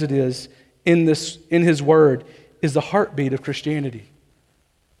God says it is in His Word is the heartbeat of Christianity.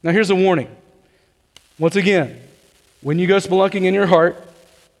 Now here's a warning. Once again, when you go spelunking in your heart,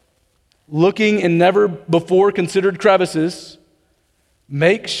 looking in never before considered crevices,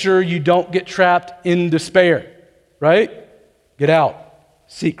 make sure you don't get trapped in despair, right? Get out.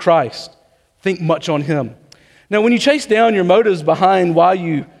 Seek Christ. Think much on Him. Now, when you chase down your motives behind why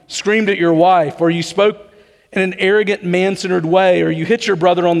you screamed at your wife, or you spoke in an arrogant, man-centered way, or you hit your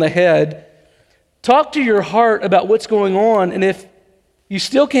brother on the head, talk to your heart about what's going on, and if you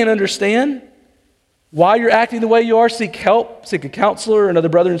still can't understand why you're acting the way you are, seek help, seek a counselor, another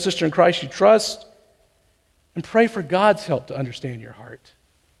brother and sister in Christ you trust, and pray for God's help to understand your heart.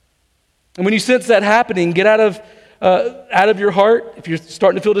 And when you sense that happening, get out of your heart, if you're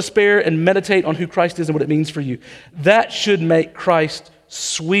starting to feel despair, and meditate on who Christ is and what it means for you. That should make Christ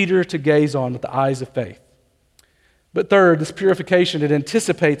sweeter to gaze on with the eyes of faith. But third, this purification, it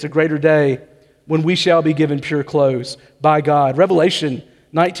anticipates a greater day when we shall be given pure clothes by God. Revelation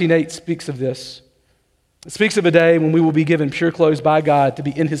 19:8 speaks of this. It speaks of a day when we will be given pure clothes by God to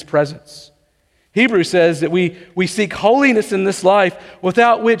be in His presence. Hebrews says that we seek holiness in this life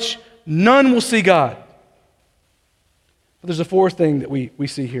without which none will see God. But there's a fourth thing that we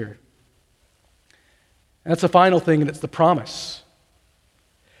see here. And that's the final thing, and it's the promise.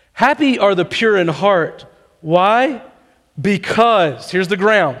 Happy are the pure in heart. Why? Because, here's the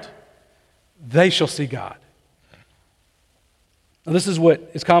ground, they shall see God. Now, this is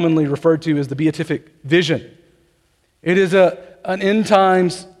what is commonly referred to as the beatific vision. It is an end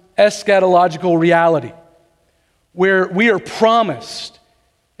times eschatological reality where we are promised,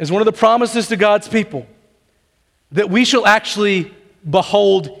 as one of the promises to God's people, that we shall actually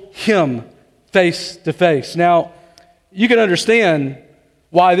behold Him face to face. Now, you can understand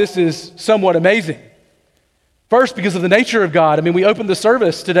why this is somewhat amazing. First, because of the nature of God. I mean, we opened the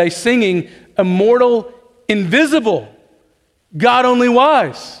service today singing immortal, invisible, God only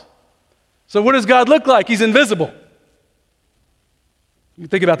wise. So what does God look like? He's invisible. You can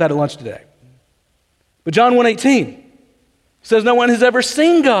think about that at lunch today. But John 1:18 says no one has ever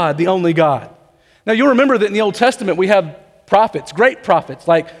seen God, the only God. Now you'll remember that in the Old Testament we have prophets, great prophets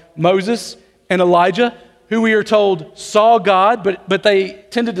like Moses and Elijah, who we are told saw God, but they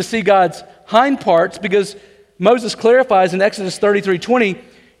tended to see God's hind parts because Moses clarifies in Exodus 33:20,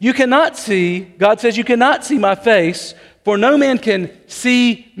 you cannot see, God says, you cannot see my face, for no man can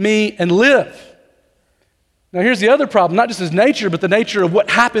see me and live. Now here's the other problem, not just his nature, but the nature of what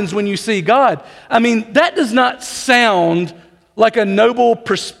happens when you see God. I mean, that does not sound like a noble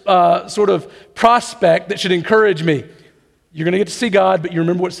sort of prospect that should encourage me. You're going to get to see God, but you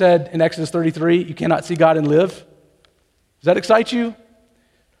remember what it said in Exodus 33, you cannot see God and live? Does that excite you?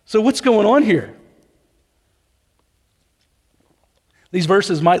 So what's going on here? These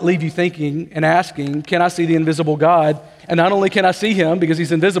verses might leave you thinking and asking, can I see the invisible God? And not only can I see Him because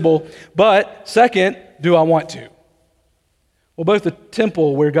He's invisible, but second, do I want to? Well, both the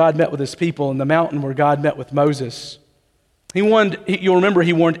temple where God met with His people and the mountain where God met with Moses, you'll remember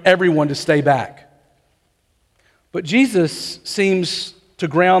He warned everyone to stay back. But Jesus seems to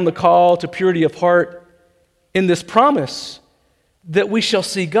ground the call to purity of heart in this promise that we shall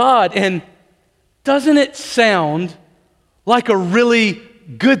see God. And doesn't it sound like a really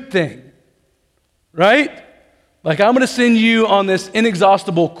good thing, right? Like I'm going to send you on this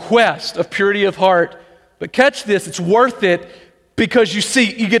inexhaustible quest of purity of heart, but catch this, it's worth it because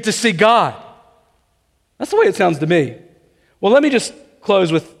you get to see God. That's the way it sounds to me. Well, let me just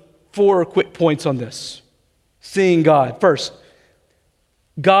close with 4 quick points on this. Seeing God. First,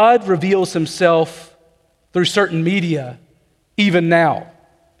 God reveals Himself through certain media even now.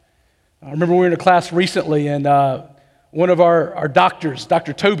 I remember we were in a class recently and one of our doctors,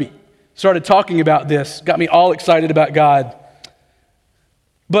 Dr. Toby, started talking about this, got me all excited about God.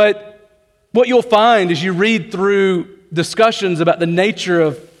 But what you'll find as you read through discussions about the nature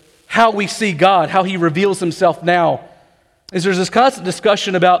of how we see God, how He reveals Himself now, is there's this constant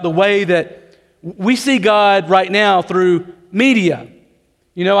discussion about the way that we see God right now through media.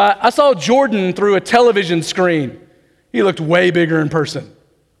 You know, I saw Jordan through a television screen. He looked way bigger in person.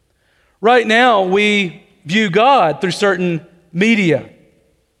 Right now, we view God through certain media.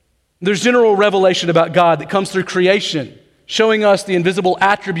 There's general revelation about God that comes through creation, showing us the invisible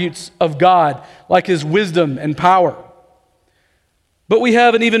attributes of God, like His wisdom and power. But we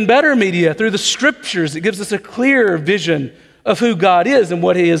have an even better media through the Scriptures that gives us a clear vision of who God is and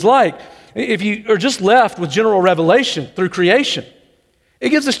what He is like. If you are just left with general revelation through creation, it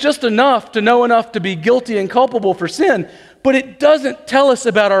gives us just enough to know enough to be guilty and culpable for sin, but it doesn't tell us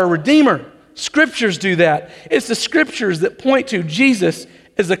about our Redeemer. Scriptures do that. It's the Scriptures that point to Jesus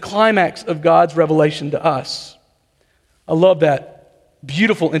as the climax of God's revelation to us. I love that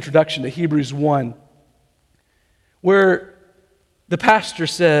beautiful introduction to Hebrews 1, where the pastor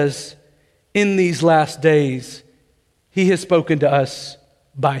says, in these last days, He has spoken to us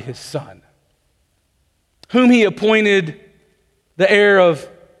by His Son, whom He appointed the heir of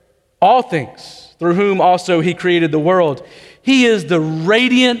all things, through whom also He created the world. He is the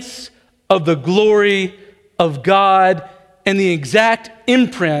radiance of the glory of God and the exact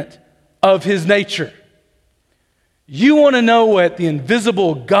imprint of His nature. You want to know what the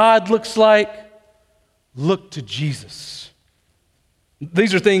invisible God looks like? Look to Jesus.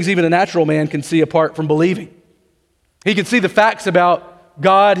 These are things even a natural man can see apart from believing. He can see the facts about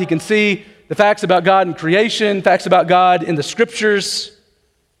God. He can see the facts about God in creation, facts about God in the Scriptures.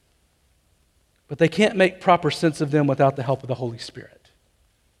 But they can't make proper sense of them without the help of the Holy Spirit,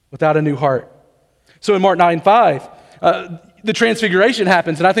 without a new heart. So in Mark 9:5, the transfiguration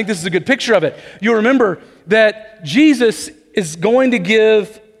happens, and I think this is a good picture of it. You'll remember that Jesus is going to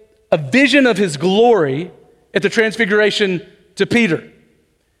give a vision of his glory at the transfiguration to Peter.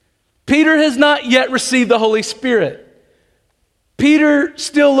 Peter has not yet received the Holy Spirit. Peter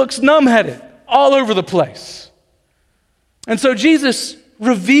still looks numb-headed all over the place. And so Jesus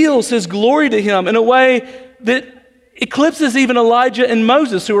reveals his glory to him in a way that eclipses even Elijah and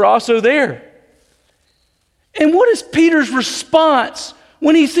Moses, who are also there. And what is Peter's response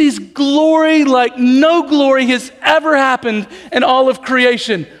when he sees glory like no glory has ever happened in all of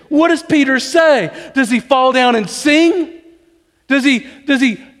creation? What does Peter say? Does he fall down and sing? Does he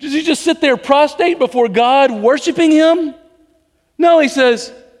just sit there prostrate before God, worshiping him? No, he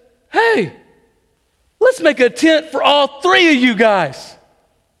says, hey, let's make a tent for all three of you guys.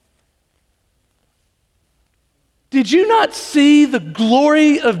 Did you not see the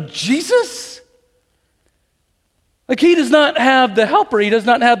glory of Jesus? Like, he does not have the helper. He does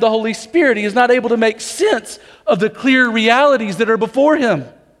not have the Holy Spirit. He is not able to make sense of the clear realities that are before him.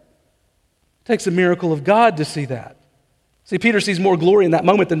 It takes a miracle of God to see that. See, Peter sees more glory in that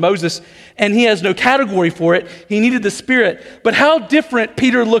moment than Moses, and he has no category for it. He needed the Spirit. But how different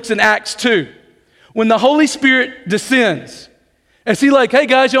Peter looks in Acts 2. When the Holy Spirit descends. Is he like, hey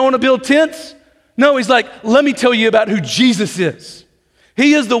guys, y'all want to build tents? No, he's like, let me tell you about who Jesus is.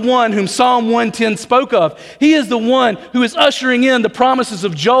 He is the one whom Psalm 110 spoke of. He is the one who is ushering in the promises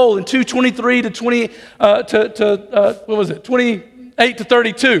of Joel in 2:23 to 28 to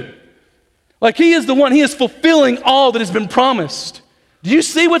 32. Like, he is the one, he is fulfilling all that has been promised. Do you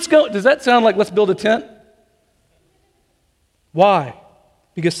see what's going? Does that sound like let's build a tent? Why?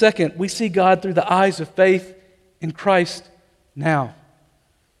 Because second, we see God through the eyes of faith in Christ now.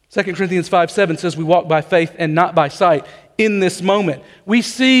 2 Corinthians 5:7 says we walk by faith and not by sight in this moment. We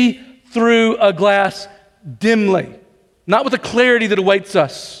see through a glass dimly, not with the clarity that awaits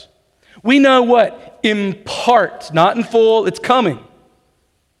us. We know what? In part, not in full, it's coming.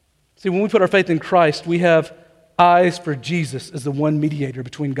 See, when we put our faith in Christ, we have eyes for Jesus as the one mediator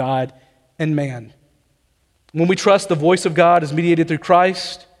between God and man. When we trust the voice of God as mediated through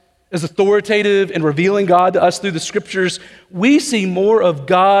Christ, as authoritative and revealing God to us through the Scriptures, we see more of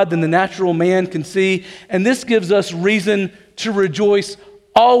God than the natural man can see, and this gives us reason to rejoice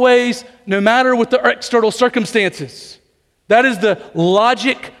always, no matter what the external circumstances. That is the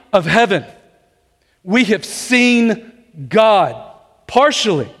logic of heaven. We have seen God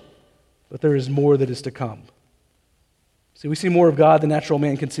partially, but there is more that is to come. See, we see more of God than natural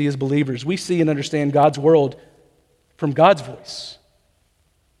man can see as believers. We see and understand God's world from God's voice.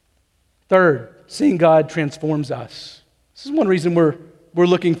 Third, seeing God transforms us. This is one reason we're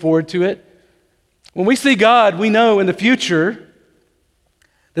looking forward to it. When we see God, we know in the future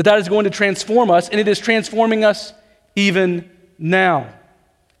that is going to transform us, and it is transforming us even now.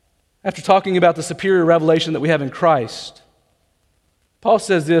 After talking about the superior revelation that we have in Christ, Paul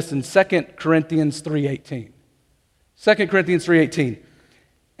says this in 2 Corinthians 3:18. 2 Corinthians 3:18.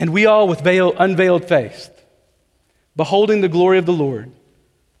 And we all with unveiled face, beholding the glory of the Lord,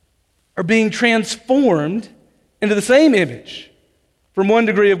 are being transformed into the same image from one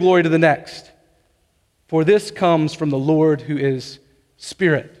degree of glory to the next. For this comes from the Lord who is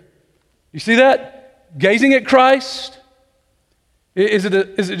Spirit. You see that? Gazing at Christ. Is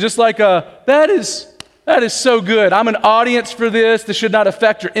it just like that is so good. I'm an audience for this. This should not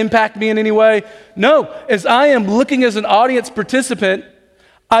affect or impact me in any way. No, as I am looking as an audience participant,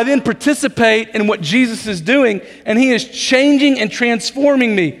 I then participate in what Jesus is doing, and he is changing and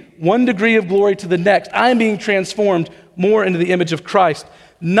transforming me one degree of glory to the next. I am being transformed more into the image of Christ.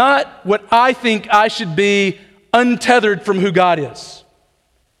 Not what I think I should be, untethered from who God is,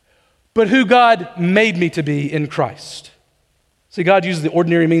 but who God made me to be in Christ. See, God uses the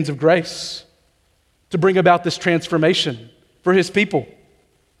ordinary means of grace to bring about this transformation for his people.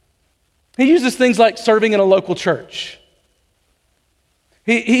 He uses things like serving in a local church.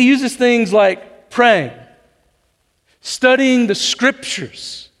 He uses things like praying, studying the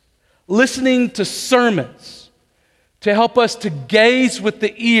Scriptures, listening to sermons to help us to gaze with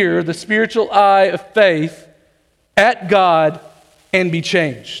the ear, the spiritual eye of faith, at God and be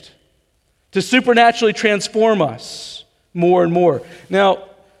changed, to supernaturally transform us more and more. Now,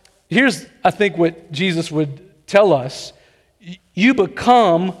 here's, I think, what Jesus would tell us. You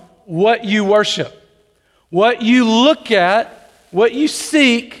become what you worship. What you look at, what you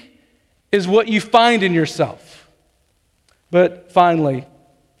seek, is what you find in yourself. But finally,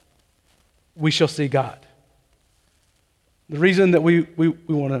 we shall see God. The reason that we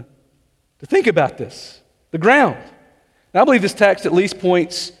want to think about this, the ground. Now, I believe this text at least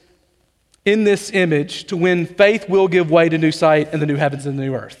points in this image to when faith will give way to new sight and the new heavens and the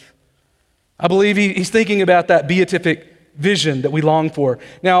new earth. I believe he's thinking about that beatific vision that we long for.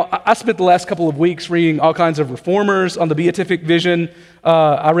 Now, I spent the last couple of weeks reading all kinds of reformers on the beatific vision.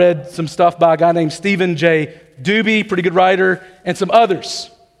 I read some stuff by a guy named Stephen J. Doobie, pretty good writer, and some others.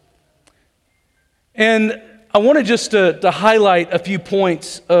 And I wanted just to highlight a few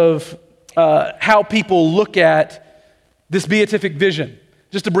points of how people look at this beatific vision,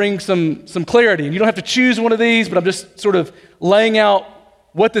 just to bring some clarity. And you don't have to choose one of these, but I'm just sort of laying out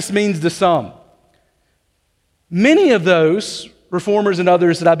what this means to some. Many of those reformers and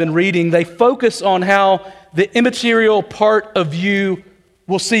others that I've been reading, they focus on how the immaterial part of you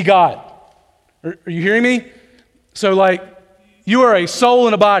will see God. Are you hearing me? So like, you are a soul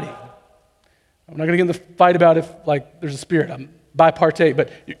and a body. I'm not going to get in the fight about if like there's a spirit. I'm bipartite,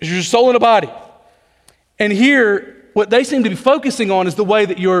 but you're a soul and a body. And here, what they seem to be focusing on is the way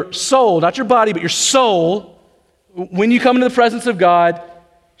that your soul, not your body, but your soul, when you come into the presence of God,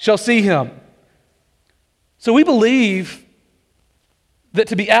 shall see him. So we believe that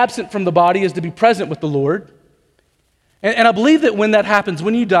to be absent from the body is to be present with the Lord. And I believe that when that happens,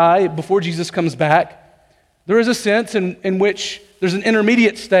 when you die, before Jesus comes back, there is a sense in which there's an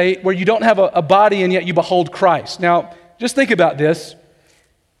intermediate state where you don't have a body and yet you behold Christ. Now, just think about this.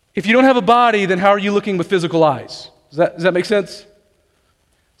 If you don't have a body, then how are you looking with physical eyes? Does that make sense?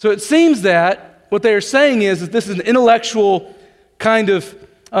 So it seems that what they are saying is that this is an intellectual kind of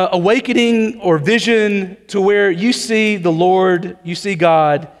awakening or vision to where you see the Lord, you see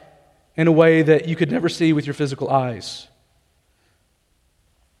God in a way that you could never see with your physical eyes.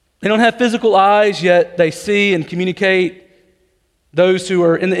 They don't have physical eyes, yet they see and communicate those who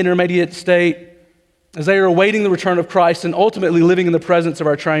are in the intermediate state as they are awaiting the return of Christ and ultimately living in the presence of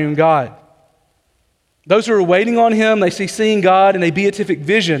our triune God. Those who are waiting on him, they see seeing God in a beatific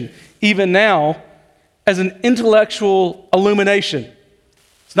vision, even now, as an intellectual illumination.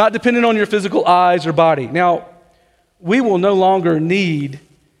 It's not dependent on your physical eyes or body. Now, we will no longer need,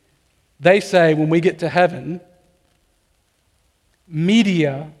 they say, when we get to heaven,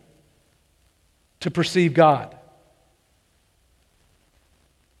 media to perceive God.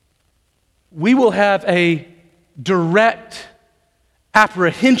 We will have a direct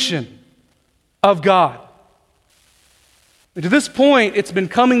apprehension of God. And to this point, it's been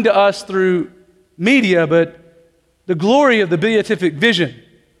coming to us through media, but the glory of the beatific vision,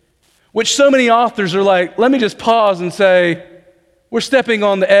 which so many authors are like, let me just pause and say, we're stepping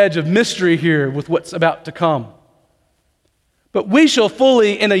on the edge of mystery here with what's about to come. But we shall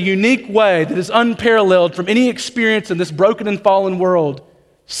fully, in a unique way that is unparalleled from any experience in this broken and fallen world,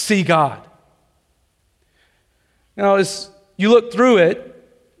 see God. Now, as you look through it,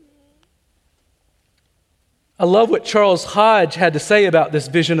 I love what Charles Hodge had to say about this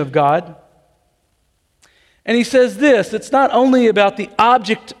vision of God. And he says this, it's not only about the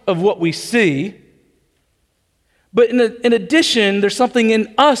object of what we see, but in addition, there's something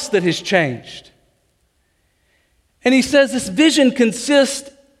in us that has changed. And he says this vision consists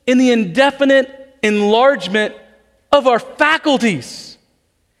in the indefinite enlargement of our faculties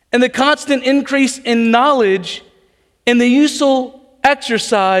and the constant increase in knowledge and the useful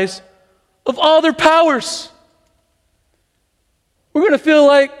exercise of all their powers. We're going to feel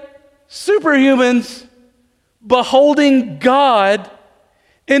like superhumans beholding God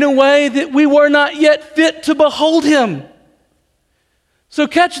in a way that we were not yet fit to behold him. So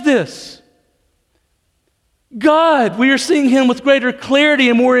catch this. God, we are seeing him with greater clarity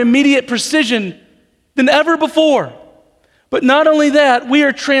and more immediate precision than ever before. But not only that, we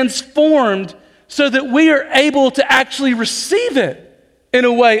are transformed so that we are able to actually receive it in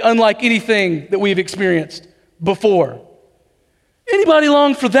a way unlike anything that we've experienced before. Anybody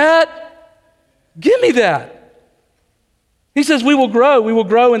long for that? Give me that. He says we will grow. We will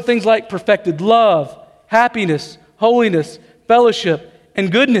grow in things like perfected love, happiness, holiness, fellowship, and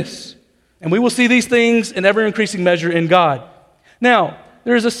goodness. And we will see these things in ever-increasing measure in God. Now,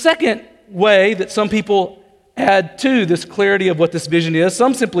 there's a second way that some people add to this clarity of what this vision is.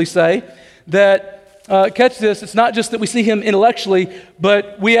 Some simply say that, catch this, it's not just that we see him intellectually,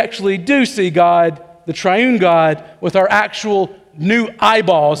 but we actually do see God, the triune God, with our actual new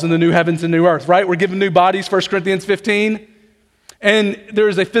eyeballs in the new heavens and new earth, right? We're given new bodies, 1 Corinthians 15. And there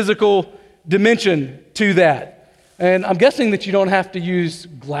is a physical dimension to that. And I'm guessing that you don't have to use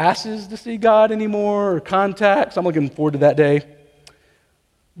glasses to see God anymore or contacts. I'm looking forward to that day.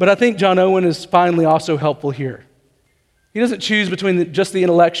 But I think John Owen is finally also helpful here. He doesn't choose between just the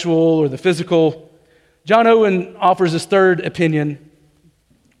intellectual or the physical. John Owen offers his third opinion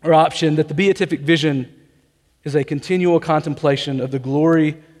or option that the beatific vision is a continual contemplation of the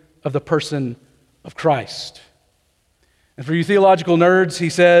glory of the person of Christ. And for you theological nerds, he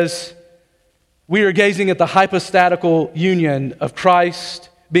says, we are gazing at the hypostatical union of Christ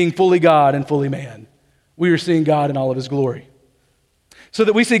being fully God and fully man. We are seeing God in all of his glory. So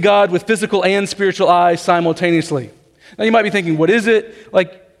that we see God with physical and spiritual eyes simultaneously. Now you might be thinking, what is it?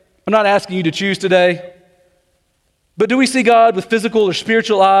 Like, I'm not asking you to choose today. But do we see God with physical or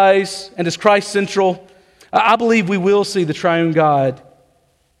spiritual eyes, and is Christ central? I believe we will see the triune God,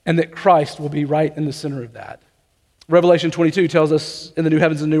 and that Christ will be right in the center of that. Revelation 22 tells us in the new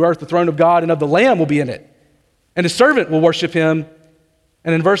heavens and new earth, the throne of God and of the Lamb will be in it, and his servant will worship him.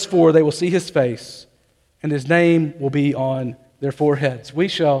 And in verse 4, they will see his face, and his name will be on their foreheads. We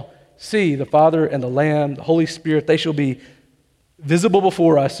shall see the Father and the Lamb, the Holy Spirit. They shall be visible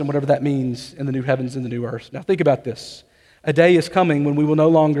before us, and whatever that means in the new heavens and the new earth. Now think about this. A day is coming when we will no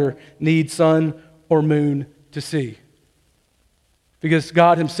longer need sun or moon to see, because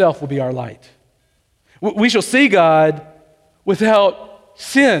God himself will be our light. We shall see God without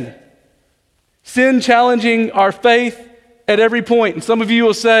sin. Sin challenging our faith at every point. And some of you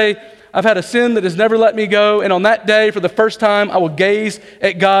will say, I've had a sin that has never let me go, and on that day, for the first time, I will gaze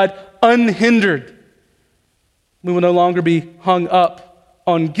at God unhindered. We will no longer be hung up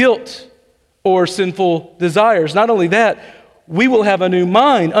on guilt or sinful desires. Not only that, we will have a new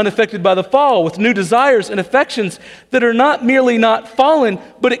mind unaffected by the fall, with new desires and affections that are not merely not fallen,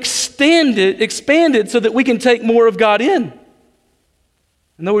 but expanded so that we can take more of God in.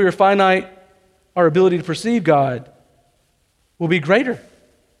 And though we are finite, our ability to perceive God will be greater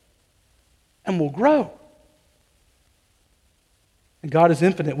and will grow. And God is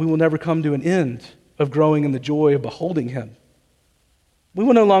infinite. We will never come to an end of growing in the joy of beholding him. We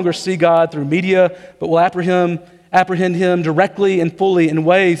will no longer see God through media, but will apprehend him directly and fully in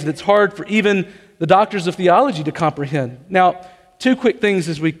ways that it's hard for even the doctors of theology to comprehend. Now, two quick things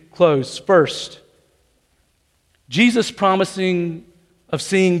as we close. First, Jesus promising of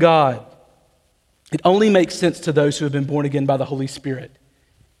seeing God. It only makes sense to those who have been born again by the Holy Spirit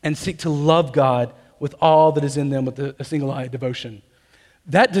and seek to love God with all that is in them with a single-eyed devotion.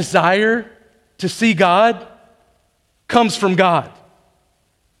 That desire to see God comes from God.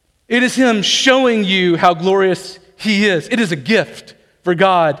 It is him showing you how glorious he is. It is a gift for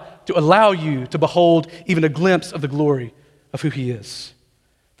God to allow you to behold even a glimpse of the glory of who he is.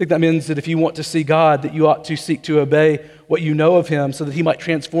 I think that means that if you want to see God, that you ought to seek to obey what you know of him so that he might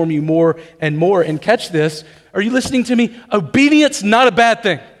transform you more and more. And catch this, are you listening to me? Obedience, not a bad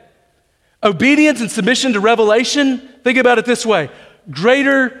thing. Obedience and submission to revelation, think about it this way: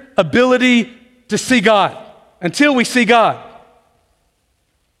 greater ability to see God until we see God.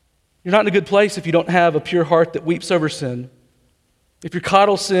 You're not in a good place if you don't have a pure heart that weeps over sin. If you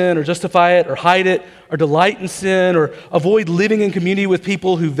coddle sin or justify it or hide it or delight in sin or avoid living in community with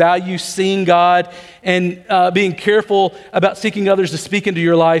people who value seeing God and being careful about seeking others to speak into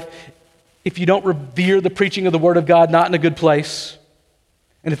your life, if you don't revere the preaching of the Word of God, not in a good place.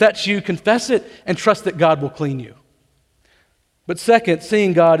 And if that's you, confess it and trust that God will clean you. But second,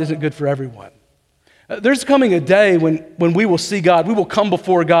 seeing God isn't good for everyone. There's coming a day when we will see God, we will come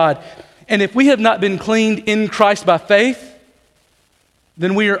before God, and if we have not been cleaned in Christ by faith,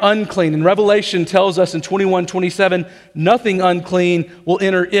 then we are unclean. And Revelation tells us in 21:27, nothing unclean will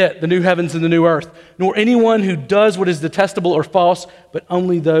enter it, the new heavens and the new earth, nor anyone who does what is detestable or false, but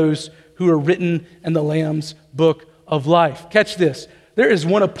only those who are written in the Lamb's book of life. Catch this. There is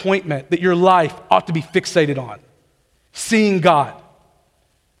one appointment that your life ought to be fixated on: seeing God.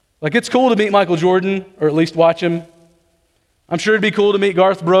 Like, it's cool to meet Michael Jordan, or at least watch him. I'm sure it'd be cool to meet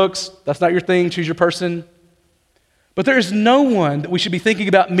Garth Brooks. That's not your thing. Choose your person. But there is no one that we should be thinking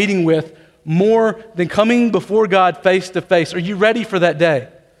about meeting with more than coming before God face to face. Are you ready for that day?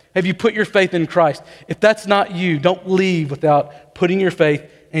 Have you put your faith in Christ? If that's not you, don't leave without putting your faith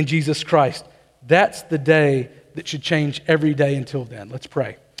in Jesus Christ. That's the day that should change every day until then. Let's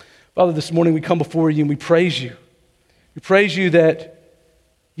pray. Father, this morning we come before you and we praise you. We praise you that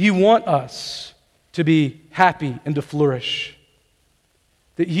you want us to be happy and to flourish.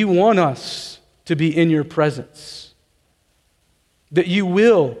 That you want us to be in your presence. That you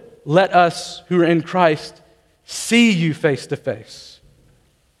will let us who are in Christ see you face to face.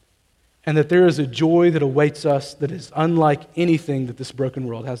 And that there is a joy that awaits us that is unlike anything that this broken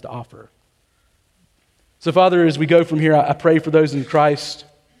world has to offer. So, Father, as we go from here, I pray for those in Christ.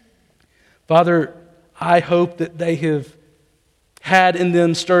 Father, I hope that they have had in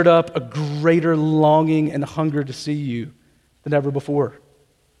them stirred up a greater longing and hunger to see you than ever before.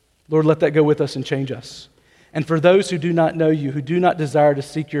 Lord, let that go with us and change us. And for those who do not know you, who do not desire to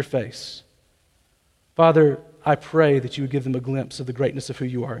seek your face, Father, I pray that you would give them a glimpse of the greatness of who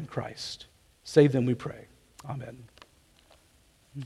you are in Christ. Save them, we pray. Amen.